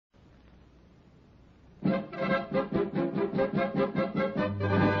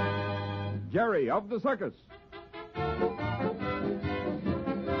Jerry of the Circus.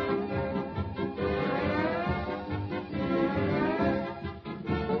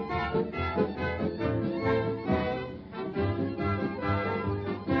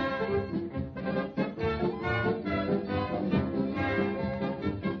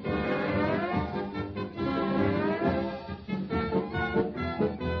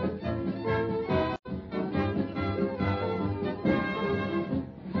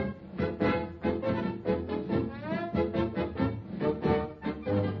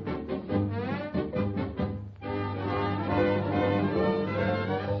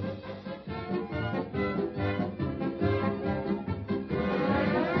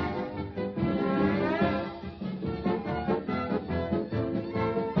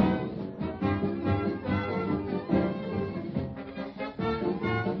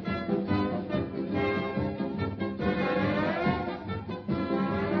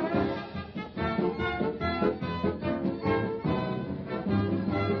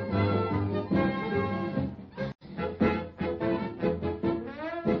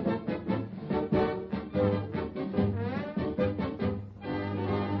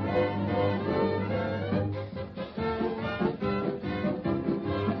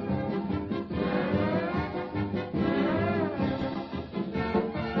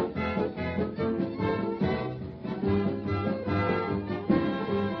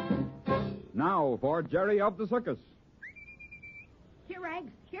 Now for Jerry of the Circus. Here,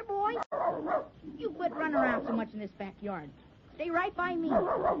 Rags. Here, boy. You quit running around so much in this backyard. Stay right by me.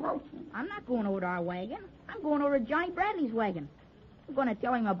 I'm not going over to our wagon. I'm going over to Johnny Bradley's wagon. I'm going to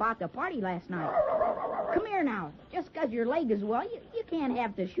tell him about the party last night. Come here now. Just 'cause your leg is well, you can't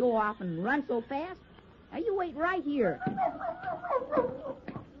have to show off and run so fast. Now, you wait right here.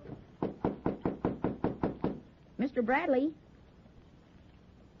 Mr. Bradley.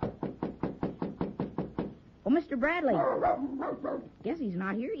 Oh, Mr. Bradley. Guess he's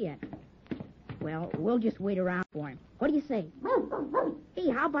not here yet. Well, we'll just wait around for him. What do you say? Hey,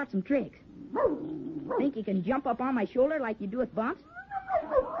 how about some tricks? Think you can jump up on my shoulder like you do with Bumps?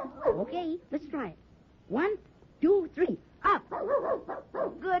 Okay, let's try it. 1, 2, 3, up.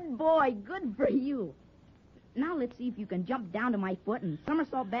 Good boy, good for you. Now let's see if you can jump down to my foot and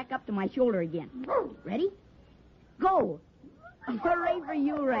somersault back up to my shoulder again. Ready? Go. Hooray for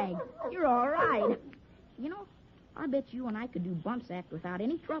you, Rag. You're all right. You know, I bet you and I could do Bumps act without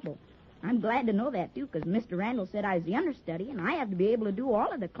any trouble. I'm glad to know that, too, because Mr. Randall said I was the understudy, and I have to be able to do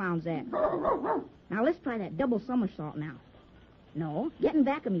all of the clown's act. Now, let's try that double somersault now. No, getting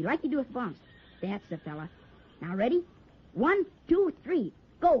back of me, like you do with Bumps. That's the fella. Now, ready? 1, 2, 3,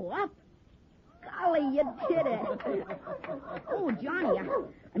 go, up. Golly, you did it. Oh, Johnny,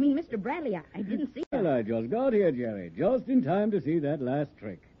 I mean, Mr. Bradley, I didn't see Well, I just got here, Jerry, just in time to see that last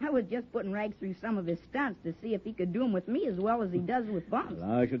trick. I was just putting Rags through some of his stunts to see if he could do them with me as well as he does with Bumps.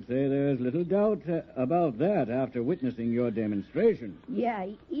 Well, I should say there's little doubt about that after witnessing your demonstration. Yeah,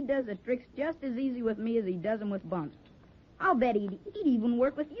 he does the tricks just as easy with me as he does them with Bumps. I'll bet he'd even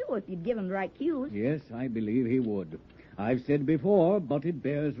work with you if you'd give him the right cues. Yes, I believe he would. I've said before, but it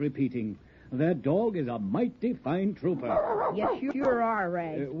bears repeating. That dog is a mighty fine trooper. You sure are,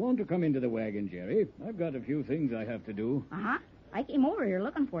 Rags. Want to come into the wagon, Jerry? I've got a few things I have to do. Uh-huh. I came over here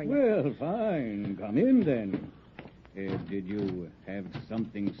looking for you. Well, fine. Come in, then. Did you have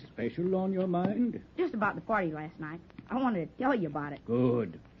something special on your mind? Just about the party last night. I wanted to tell you about it.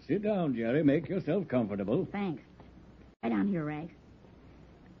 Good. Sit down, Jerry. Make yourself comfortable. Thanks. Right down here, Rags.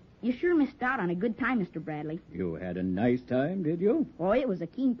 You sure missed out on a good time, Mr. Bradley. You had a nice time, did you? Oh, it was a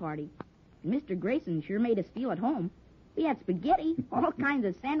keen party. Mr. Grayson sure made us feel at home. We had spaghetti, all kinds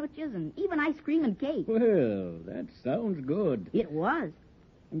of sandwiches, and even ice cream and cake. Well, that sounds good. It was.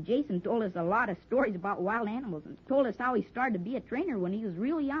 And Jason told us a lot of stories about wild animals and told us how he started to be a trainer when he was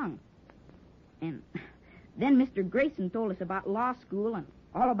real young. And then Mr. Grayson told us about law school and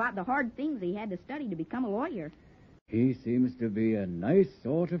all about the hard things he had to study to become a lawyer. He seems to be a nice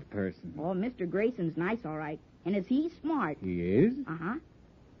sort of person. Oh, Mr. Grayson's nice, all right. And is he smart? He is? Uh-huh.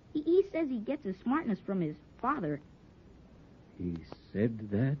 He says he gets his smartness from his father. He said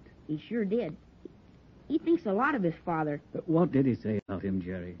that? He sure did. He thinks a lot of his father. What did he say about him,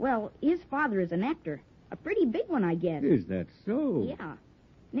 Jerry? Well, his father is an actor. A pretty big one, I guess. Is that so? Yeah.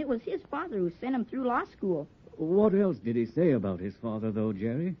 And it was his father who sent him through law school. What else did he say about his father, though,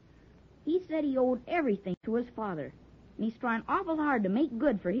 Jerry? He said he owed everything to his father. And he's trying awful hard to make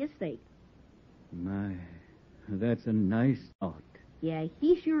good for his sake. My, that's a nice thought. Yeah,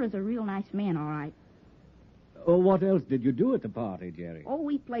 he sure is a real nice man, all right. Oh, what else did you do at the party, Jerry? Oh,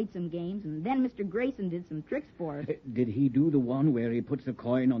 we played some games, and then Mr. Grayson did some tricks for us. Did he do the one where he puts a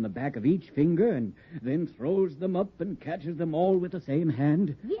coin on the back of each finger and then throws them up and catches them all with the same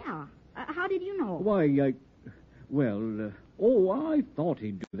hand? Yeah. How did you know? Why, I thought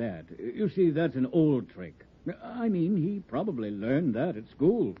he'd do that. You see, that's an old trick. I mean, he probably learned that at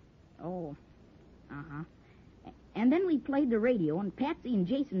school. Oh. Uh-huh. And then we played the radio, and Patsy and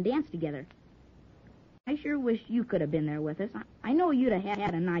Jason danced together. I sure wish you could have been there with us. I know you'd have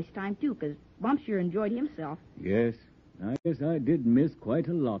had a nice time, too, because Bump sure enjoyed himself. Yes, I guess I did miss quite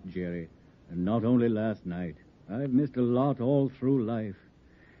a lot, Jerry. And not only last night. I've missed a lot all through life.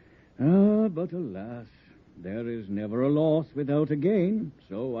 But alas, there is never a loss without a gain,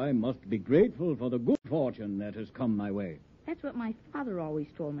 so I must be grateful for the good fortune that has come my way. That's what my father always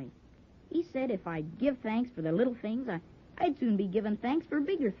told me. He said if I'd give thanks for the little things, I'd soon be giving thanks for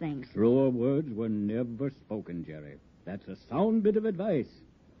bigger things. Truer words were never spoken, Jerry. That's a sound bit of advice.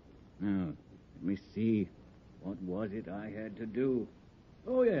 Now, let me see. What was it I had to do?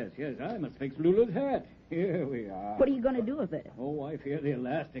 Oh, yes, I must fix Lulu's hat. Here we are. What are you going to do with it? Oh, I fear the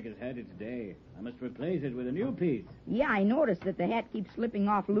elastic has had its day. I must replace it with a new piece. Yeah, I noticed that the hat keeps slipping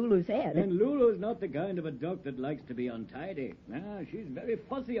off Lulu's head. And Lulu's not the kind of a duck that likes to be untidy. She's very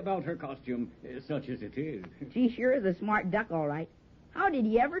fussy about her costume, such as it is. She sure is a smart duck, all right. How did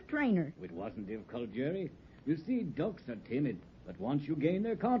you ever train her? It wasn't difficult, Jerry. You see, ducks are timid, but once you gain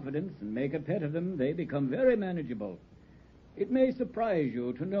their confidence and make a pet of them, they become very manageable. It may surprise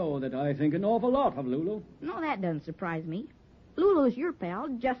you to know that I think an awful lot of Lulu. No, that doesn't surprise me. Lulu's your pal,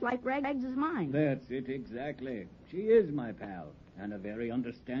 just like Rags is mine. That's it, exactly. She is my pal, and a very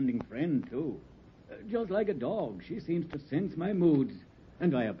understanding friend, too. Just like a dog, she seems to sense my moods,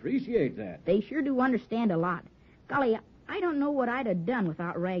 and I appreciate that. They sure do understand a lot. Golly, I don't know what I'd have done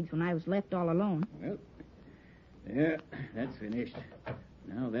without Rags when I was left all alone. Well, there, that's finished.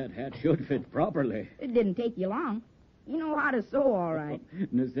 Now that hat should fit properly. It didn't take you long. You know how to sew, all right.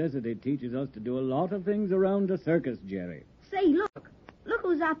 Necessity teaches us to do a lot of things around the circus, Jerry. Say, look. Look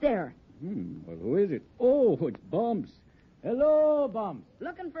who's out there. Well, who is it? Oh, it's Bumps. Hello, Bumps.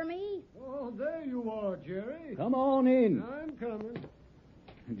 Looking for me? Oh, there you are, Jerry. Come on in. I'm coming.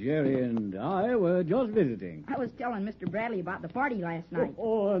 Jerry and I were just visiting. I was telling Mr. Bradley about the party last night.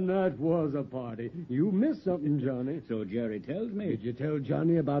 Oh, and that was a party. You missed something, Johnny. So Jerry tells me. Did you tell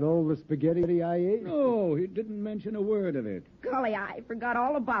Johnny about all the spaghetti I ate? No, he didn't mention a word of it. Golly, I forgot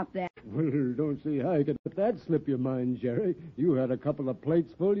all about that. Well, don't see how you could let that slip your mind, Jerry. You had a couple of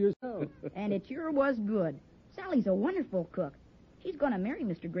plates full yourself. And it sure was good. Sally's a wonderful cook. She's going to marry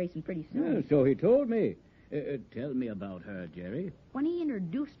Mr. Grayson pretty soon. Yeah, so he told me. Tell me about her, Jerry. When he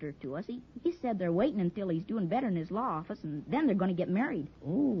introduced her to us, he said they're waiting until he's doing better in his law office, and then they're going to get married.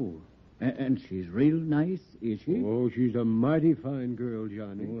 Oh, and she's real nice, is she? Oh, she's a mighty fine girl,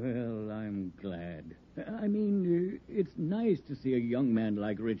 Johnny. Well, I'm glad. I mean, it's nice to see a young man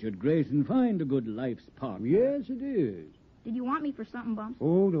like Richard Grayson find a good life's partner. Yes, it is. Did you want me for something, Bumps?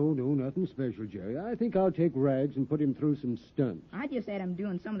 Oh, no, nothing special, Jerry. I think I'll take Rags and put him through some stunts. I just had him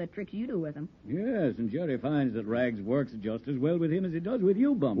doing some of the tricks you do with him. Yes, and Jerry finds that Rags works just as well with him as he does with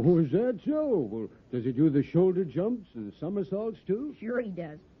you, Bumps. Oh, is that so? Well, does he do the shoulder jumps and somersaults, too? Sure he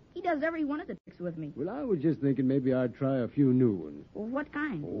does. He does every one of the tricks with me. Well, I was just thinking maybe I'd try a few new ones. Well, what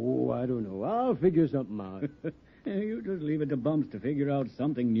kind? Oh, I don't know. I'll figure something out. You just leave it to Bumps to figure out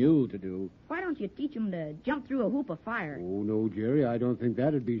something new to do. Why don't you teach him to jump through a hoop of fire? Oh, no, Jerry, I don't think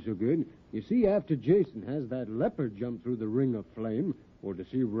that'd be so good. You see, after Jason has that leopard jump through the ring of flame, or to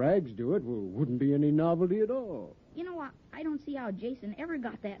see Rags do it, well, wouldn't be any novelty at all. You know what? I don't see how Jason ever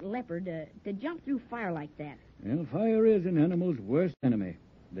got that leopard to jump through fire like that. Well, fire is an animal's worst enemy.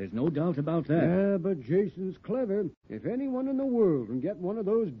 There's no doubt about that. Yeah, but Jason's clever. If anyone in the world can get one of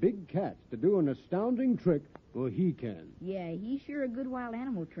those big cats to do an astounding trick, well, he can. Yeah, he's sure a good wild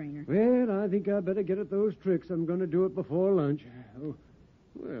animal trainer. Well, I think I better get at those tricks. I'm going to do it before lunch. Oh,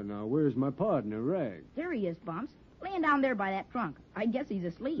 well, now, where's my partner, Rags? There he is, Bumps. Laying down there by that trunk. I guess he's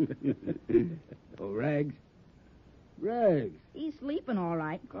asleep. Oh, Rags? Rags. He's sleeping all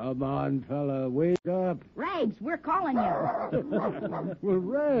right. Come on, fella, wake up. Rags, we're calling you. Well,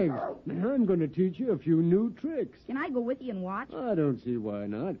 Rags, I'm going to teach you a few new tricks. Can I go with you and watch? I don't see why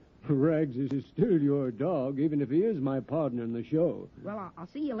not. Rags is still your dog, even if he is my partner in the show. Well, I'll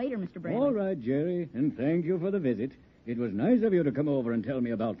see you later, Mr. Bradley. All right, Jerry, and thank you for the visit. It was nice of you to come over and tell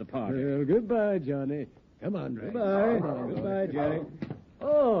me about the party. Well, goodbye, Johnny. Come on, Rags. Goodbye. Come on, Goodbye, boy. Jerry.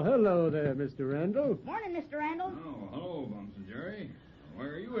 Oh, hello there, Mr. Randall. Morning, Mr. Randall. Oh, hello, Bumps and Jerry. Where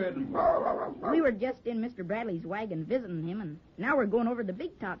are you heading? We were just in Mr. Bradley's wagon visiting him, and now we're going over to the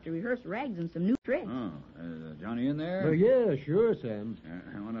big top to rehearse rags and some new tricks. Oh, is Johnny in there? Yeah, sure, Sam.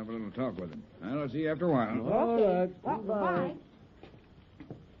 I want to have a little talk with him. I'll see you after a while. All right. Well, bye.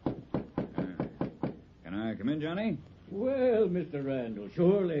 Can I come in, Johnny? Well, Mr. Randall,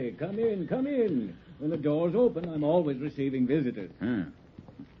 surely. Come in, come in. When the door's open, I'm always receiving visitors. Huh.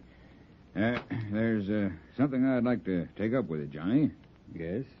 There's something I'd like to take up with you, Johnny.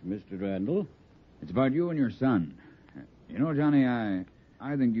 Yes, Mr. Randall. It's about you and your son. You know, Johnny, I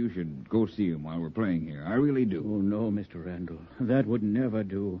think you should go see him while we're playing here. I really do. Oh, no, Mr. Randall. That would never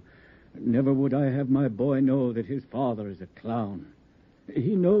do. Never would I have my boy know that his father is a clown.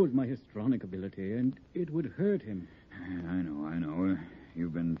 He knows my histrionic ability, and it would hurt him. I know.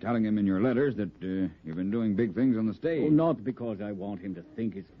 You've been telling him in your letters that you've been doing big things on the stage. Oh, not because I want him to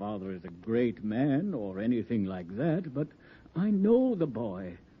think his father is a great man or anything like that, but I know the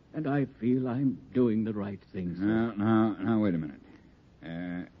boy, and I feel I'm doing the right thing, sir. Now, wait a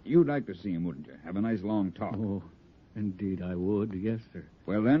minute. You'd like to see him, wouldn't you? Have a nice long talk. Oh, indeed I would, yes, sir.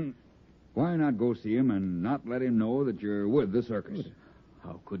 Well, then, why not go see him and not let him know that you're with the circus?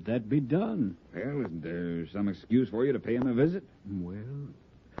 How could that be done? Well, isn't there some excuse for you to pay him a visit? Well,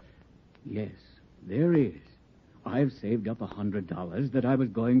 yes, there is. I've saved up $100 that I was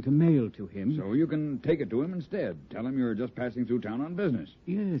going to mail to him. So you can take it to him instead. Tell him you're just passing through town on business.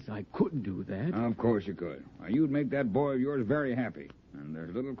 Yes, I could do that. Of course you could. Why, you'd make that boy of yours very happy. And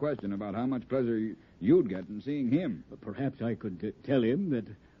there's little question about how much pleasure you'd get in seeing him. Perhaps I could tell him that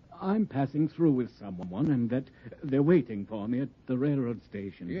I'm passing through with someone and that they're waiting for me at the railroad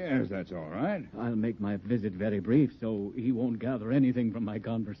station. Yes, that's all right. I'll make my visit very brief so he won't gather anything from my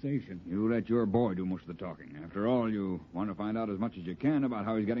conversation. You let your boy do most of the talking. After all, you want to find out as much as you can about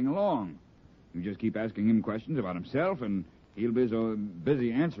how he's getting along. You just keep asking him questions about himself, and he'll be so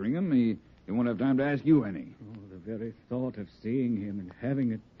busy answering them, he won't have time to ask you any. Oh, the very thought of seeing him and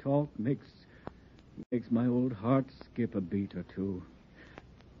having a talk makes my old heart skip a beat or two.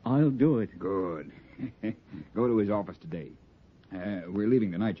 I'll do it. Good. Go to his office today. We're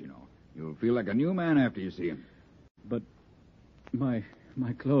leaving tonight, you know. You'll feel like a new man after you see him. But my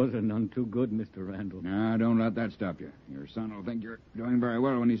clothes are none too good, Mr. Randall. Now, don't let that stop you. Your son will think you're doing very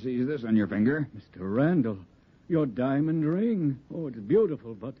well when he sees this on your finger. Mr. Randall, your diamond ring. Oh, it's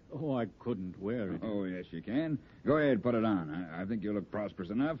beautiful, but, I couldn't wear it. Oh, yes, you can. Go ahead, put it on. I think you look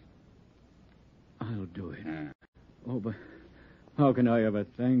prosperous enough. I'll do it. But how can I ever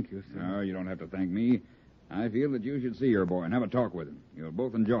thank you, sir? No, you don't have to thank me. I feel that you should see your boy and have a talk with him. You'll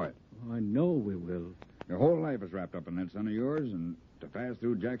both enjoy it. I know we will. Your whole life is wrapped up in that son of yours, and to pass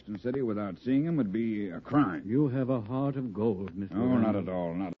through Jackson City without seeing him would be a crime. You have a heart of gold, Mr. No,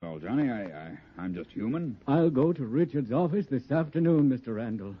 Randall. not at all, Johnny. I'm just human. I'll go to Richard's office this afternoon, Mr.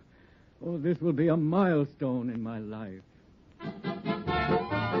 Randall. Oh, this will be a milestone in my life.